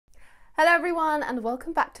Hello everyone and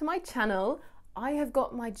welcome back to my channel. I have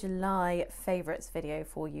got my July favourites video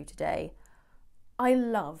for you today. I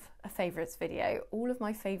love a favourites video. All of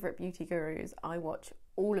my favourite beauty gurus, I watch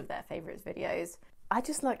all of their favourites videos. I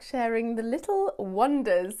just like sharing the little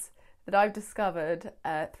wonders that I've discovered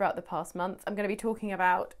throughout the past month. I'm going to be talking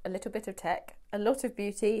about a little bit of tech, a lot of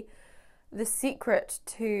beauty, the secret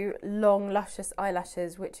to long luscious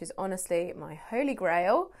eyelashes, which is honestly my holy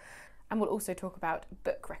grail. And we'll also talk about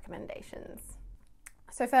book recommendations.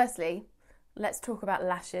 So firstly, let's talk about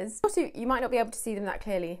lashes. Also, you might not be able to see them that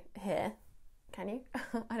clearly here, can you?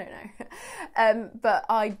 I don't know. But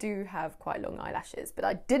I do have quite long eyelashes, but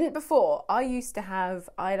I didn't before. I used to have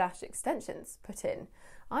eyelash extensions put in.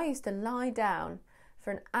 I used to lie down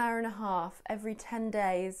for an hour and a half every 10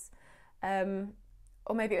 days,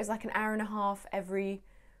 or maybe it was like an hour and a half every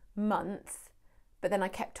month. But then I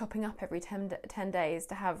kept topping up every 10 days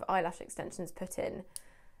to have eyelash extensions put in.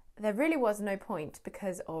 There really was no point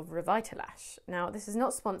because of Revitalash. Now, this is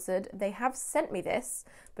not sponsored. They have sent me this,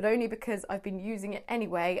 but only because I've been using it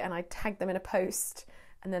anyway and I tagged them in a post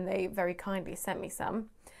and then they very kindly sent me some,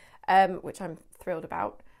 which I'm thrilled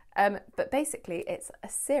about. But basically, it's a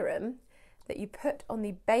serum that you put on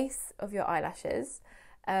the base of your eyelashes,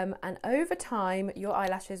 and over time, your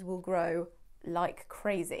eyelashes will grow like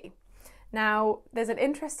crazy. Now, there's an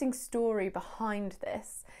interesting story behind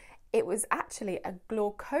this. It was actually a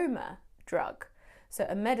glaucoma drug, so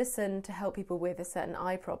a medicine to help people with a certain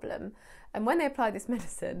eye problem. And when they applied this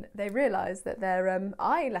medicine, they realised that their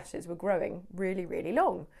eyelashes were growing really, really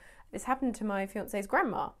long. This happened to my fiance's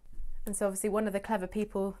grandma. And so obviously one of the clever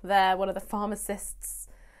people there, one of the pharmacists,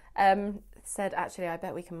 said, actually, I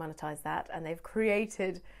bet we can monetize that. And they've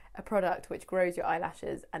created a product which grows your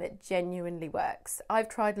eyelashes and it genuinely works. I've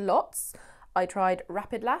tried lots. I tried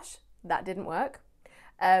Rapid Lash, that didn't work.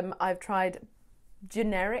 I've tried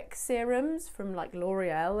generic serums from like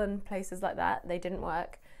L'Oreal and places like that, they didn't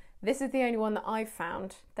work. This is the only one that I've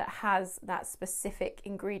found that has that specific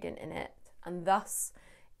ingredient in it, and thus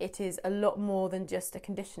it is a lot more than just a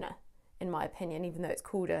conditioner, in my opinion, even though it's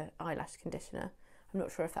called an eyelash conditioner. I'm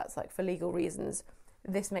not sure if that's like for legal reasons.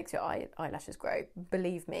 This makes your eyelashes grow,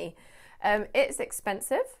 believe me. It's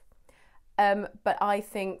expensive, but I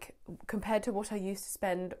think compared to what I used to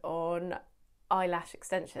spend on eyelash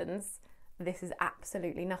extensions, this is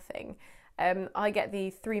absolutely nothing. I get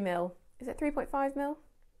the 3mm, is it 3.5mm?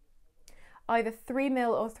 Either 3mm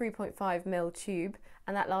or 3.5mm tube,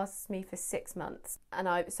 and that lasts me for 6 months. And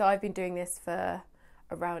I've been doing this for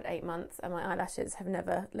around 8 months, and my eyelashes have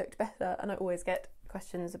never looked better, and I always get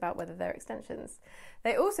questions about whether they're extensions.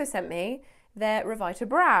 They also sent me their Revita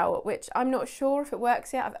Brow, which I'm not sure if it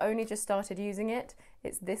works yet. I've only just started using it.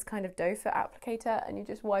 It's this kind of doe foot applicator and you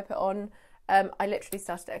just wipe it on. I literally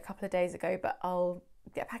started it a couple of days ago, but I'll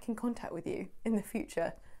get back in contact with you in the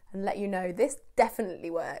future and let you know. This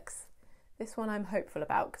definitely works. This one I'm hopeful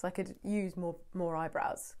about because I could use more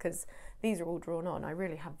eyebrows because these are all drawn on. I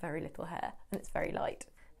really have very little hair and it's very light.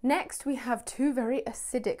 Next, we have two very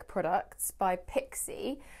acidic products by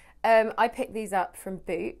Pixi. I picked these up from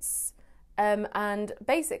Boots, and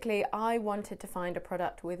basically I wanted to find a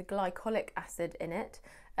product with glycolic acid in it,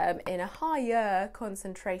 in a higher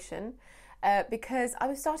concentration, because I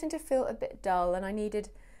was starting to feel a bit dull and I needed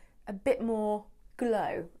a bit more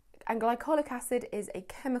glow. And glycolic acid is a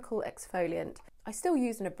chemical exfoliant. I still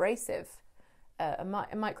use an abrasive, a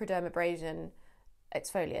microdermabrasion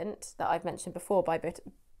exfoliant that I've mentioned before by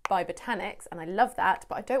Botanics, and I love that,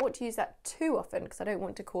 but I don't want to use that too often because I don't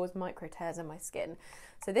want to cause micro tears on my skin.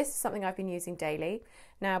 So this is something I've been using daily.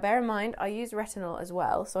 Now bear in mind I use retinol as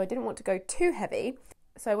well, so I didn't want to go too heavy.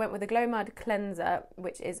 So I went with a Glow Mud cleanser,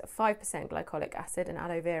 which is 5% glycolic acid and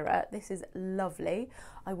aloe vera. This is lovely.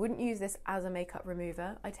 I wouldn't use this as a makeup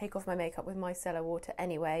remover. I take off my makeup with micellar water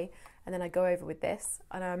anyway, and then I go over with this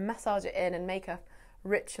and I massage it in and make a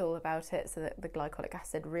ritual about it so that the glycolic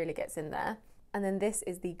acid really gets in there. And then this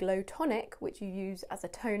is the Glow Tonic, which you use as a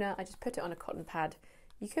toner. I just put it on a cotton pad.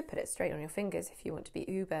 You could put it straight on your fingers if you want to be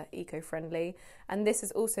uber eco-friendly. And this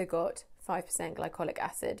has also got 5% glycolic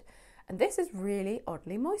acid. And this is really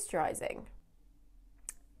oddly moisturising.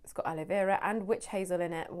 It's got aloe vera and witch hazel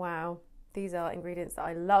in it. Wow, these are ingredients that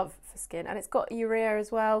I love for skin. And it's got urea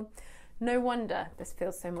as well. No wonder this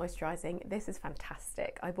feels so moisturising. This is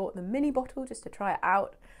fantastic. I bought the mini bottle just to try it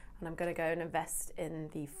out. And I'm going to go and invest in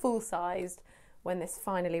the full-sized when this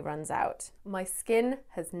finally runs out. My skin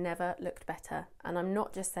has never looked better, and I'm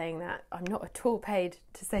not just saying that. I'm not at all paid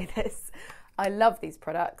to say this. I love these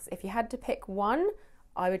products. If you had to pick one,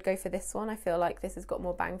 I would go for this one. I feel like this has got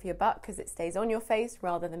more bang for your buck because it stays on your face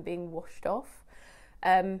rather than being washed off.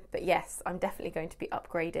 But yes, I'm definitely going to be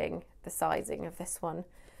upgrading the sizing of this one,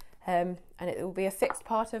 and it will be a fixed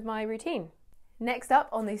part of my routine. Next up,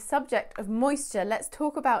 on the subject of moisture, let's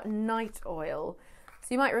talk about night oil. So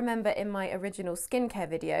you might remember in my original skincare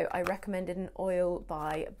video, I recommended an oil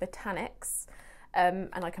by Botanics, and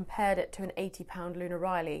I compared it to an £80 Luna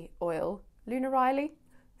Riley oil. Luna Riley?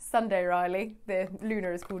 Sunday Riley. The Luna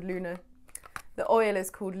is called Luna. The oil is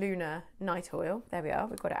called Luna Night Oil. There we are,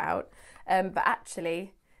 we've got it out. But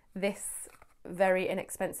actually, this very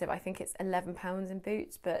inexpensive, I think it's £11 in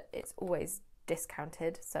Boots, but it's always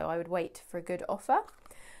discounted, so I would wait for a good offer,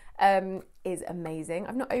 is amazing.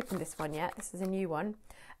 I've not opened this one yet, this is a new one.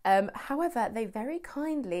 However, they very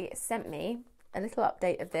kindly sent me a little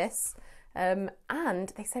update of this,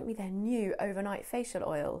 and they sent me their new overnight facial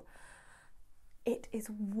oil. It is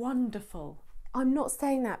wonderful. I'm not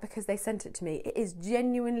saying that because they sent it to me. It is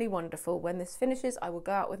genuinely wonderful. When this finishes, I will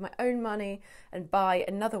go out with my own money and buy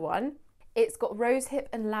another one. It's got rosehip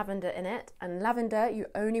and lavender in it, and lavender you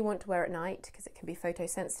only want to wear at night because it can be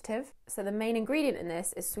photosensitive. So the main ingredient in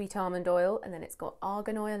this is sweet almond oil, and then it's got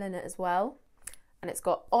argan oil in it as well. And it's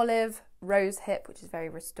got olive, rosehip, which is very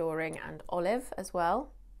restoring, and olive as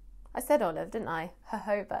well. I said olive, didn't I?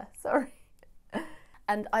 Jojoba, sorry.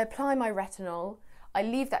 And I apply my retinol, I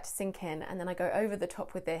leave that to sink in, and then I go over the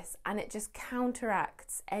top with this, and it just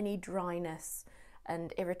counteracts any dryness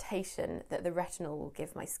and irritation that the retinol will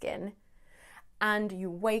give my skin. And you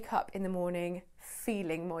wake up in the morning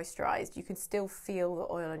feeling moisturised. You can still feel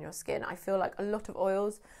the oil on your skin. I feel like a lot of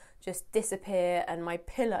oils just disappear and my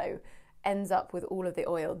pillow ends up with all of the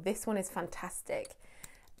oil. This one is fantastic.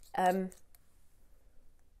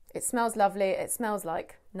 It smells lovely. It smells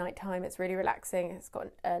like nighttime. It's really relaxing. It's got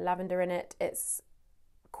lavender in it. It's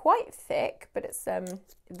quite thick, but it's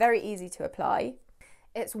very easy to apply.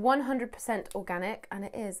 It's 100% organic, and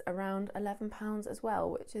it is around £11 as well,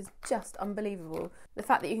 which is just unbelievable. The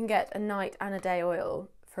fact that you can get a night and a day oil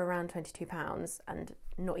for around £22 and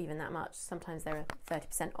not even that much. Sometimes they're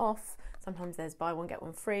 30% off. Sometimes there's buy one, get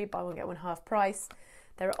one free, buy one, get one half price.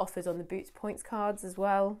 There are offers on the Boots points cards as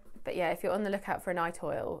well. But yeah, if you're on the lookout for a night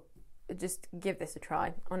oil, just give this a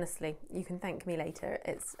try. Honestly, you can thank me later.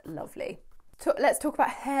 It's lovely. Let's talk about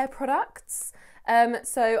hair products.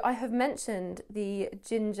 So I have mentioned the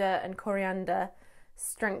ginger and coriander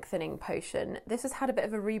strengthening potion. This has had a bit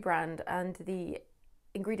of a rebrand, and the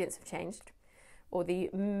ingredients have changed, or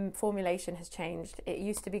the formulation has changed. It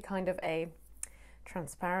used to be kind of a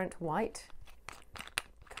transparent white,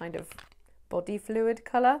 kind of body fluid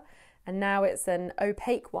colour, and now it's an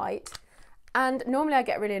opaque white. And normally I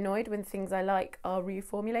get really annoyed when things I like are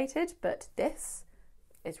reformulated, but this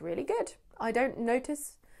is really good. I don't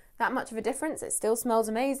notice that much of a difference. It still smells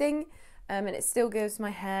amazing, and it still gives my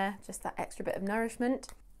hair just that extra bit of nourishment.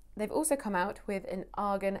 They've also come out with an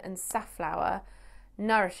argan and safflower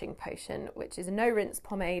nourishing potion, which is a no rinse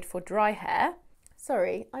pomade for dry hair.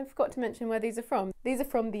 Sorry, I forgot to mention where these are from. These are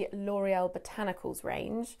from the L'Oreal Botanicals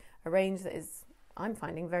range, a range that is, I'm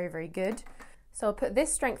finding, very, very good. So I'll put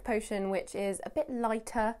this strength potion, which is a bit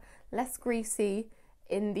lighter, less greasy,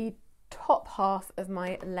 in the top half of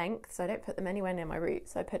my length, so I don't put them anywhere near my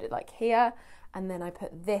roots. So I put it like here, and then I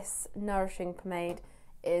put this nourishing pomade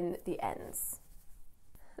in the ends.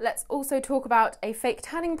 Let's also talk about a fake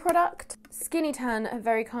tanning product. Skinny Tan have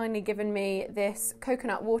very kindly given me this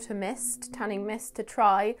coconut water mist, tanning mist, to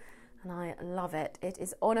try, and I love it. It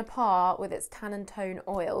is on a par with its tan and tone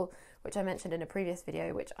oil, which I mentioned in a previous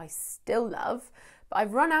video, which I still love, but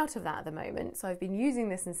I've run out of that at the moment, so I've been using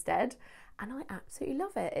this instead, and I absolutely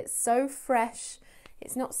love it. It's so fresh,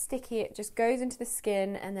 it's not sticky, it just goes into the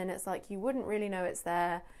skin, and then it's like you wouldn't really know it's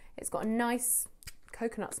there. It's got a nice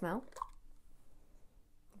coconut smell.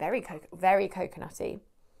 Very coconutty.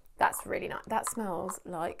 That's really nice. That smells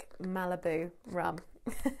like Malibu rum.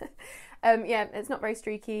 Yeah, it's not very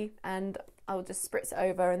streaky, and I'll just spritz it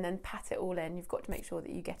over and then pat it all in. You've got to make sure that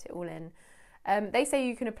you get it all in. They say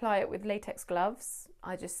you can apply it with latex gloves.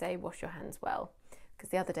 I just say wash your hands well, because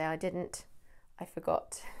the other day I didn't. I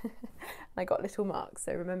forgot. I got little marks,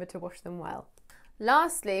 so remember to wash them well.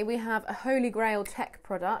 Lastly, we have a Holy Grail tech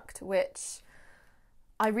product, which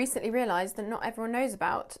I recently realised that not everyone knows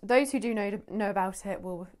about. Those who do know about it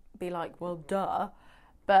will be like, well, duh.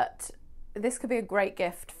 But this could be a great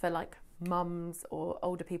gift for like mums or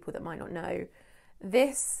older people that might not know.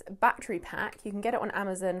 This battery pack, you can get it on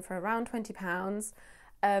Amazon for around £20,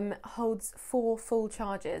 holds 4 full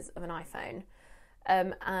charges of an iPhone.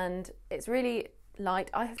 And it's really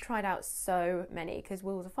light. I have tried out so many, because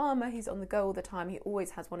Will's a farmer, he's on the go all the time, he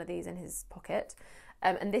always has one of these in his pocket.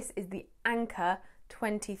 And this is the Anchor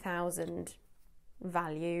 20,000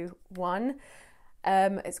 value one.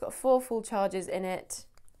 It's got 4 full charges in it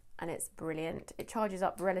and it's brilliant. It charges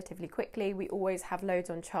up relatively quickly. We always have loads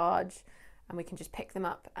on charge and we can just pick them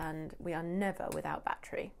up and we are never without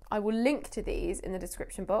battery. I will link to these in the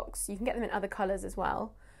description box. You can get them in other colours as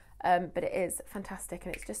well, but it is fantastic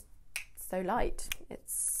and it's just so light.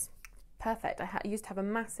 It's perfect. I used to have a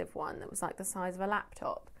massive one that was like the size of a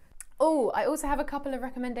laptop. Oh, I also have a couple of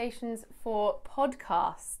recommendations for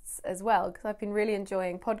podcasts as well, because I've been really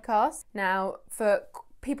enjoying podcasts. Now, for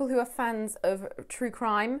people who are fans of true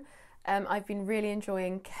crime, I've been really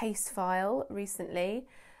enjoying Case File recently.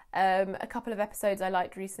 A couple of episodes I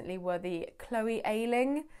liked recently were the Chloe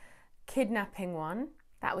Ayling kidnapping one.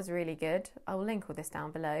 That was really good. I will link all this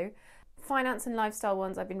down below. Finance and lifestyle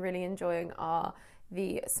ones I've been really enjoying are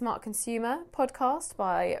the Smart Consumer podcast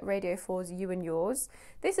by Radio 4's You and Yours.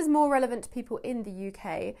 This is more relevant to people in the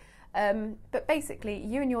UK, but basically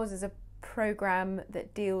You and Yours is a programme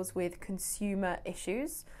that deals with consumer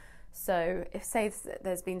issues. So if, say,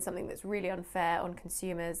 there's been something that's really unfair on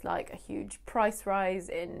consumers, like a huge price rise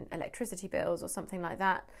in electricity bills or something like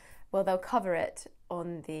that, well, they'll cover it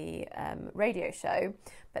on the radio show,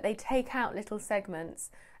 but they take out little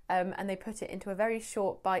segments and they put it into a very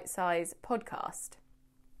short bite-sized podcast.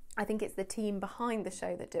 I think it's the team behind the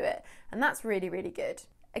show that do it, and that's really, really good.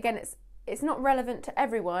 Again, it's not relevant to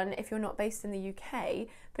everyone if you're not based in the UK,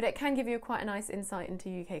 but it can give you quite a nice insight into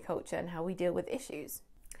UK culture and how we deal with issues.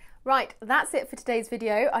 Right, that's it for today's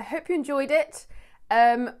video. I hope you enjoyed it.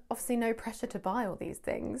 Obviously no pressure to buy all these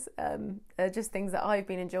things. They're just things that I've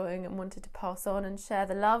been enjoying and wanted to pass on and share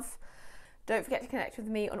the love. Don't forget to connect with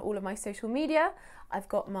me on all of my social media. I've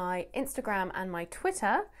got my Instagram and my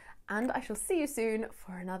Twitter, and I shall see you soon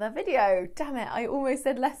for another video. Damn it, I almost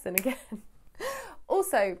said lesson again.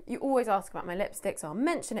 Also, you always ask about my lipstick, so I'll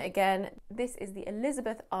mention it again. This is the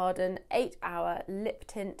Elizabeth Arden 8-Hour Lip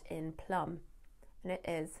Tint in Plum, and it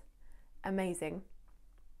is amazing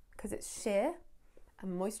because it's sheer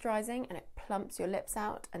and moisturising and it plumps your lips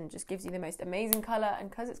out and just gives you the most amazing colour, and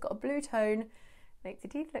because it's got a blue tone, makes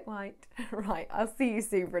your teeth look white. Right, I'll see you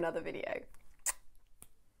soon for another video.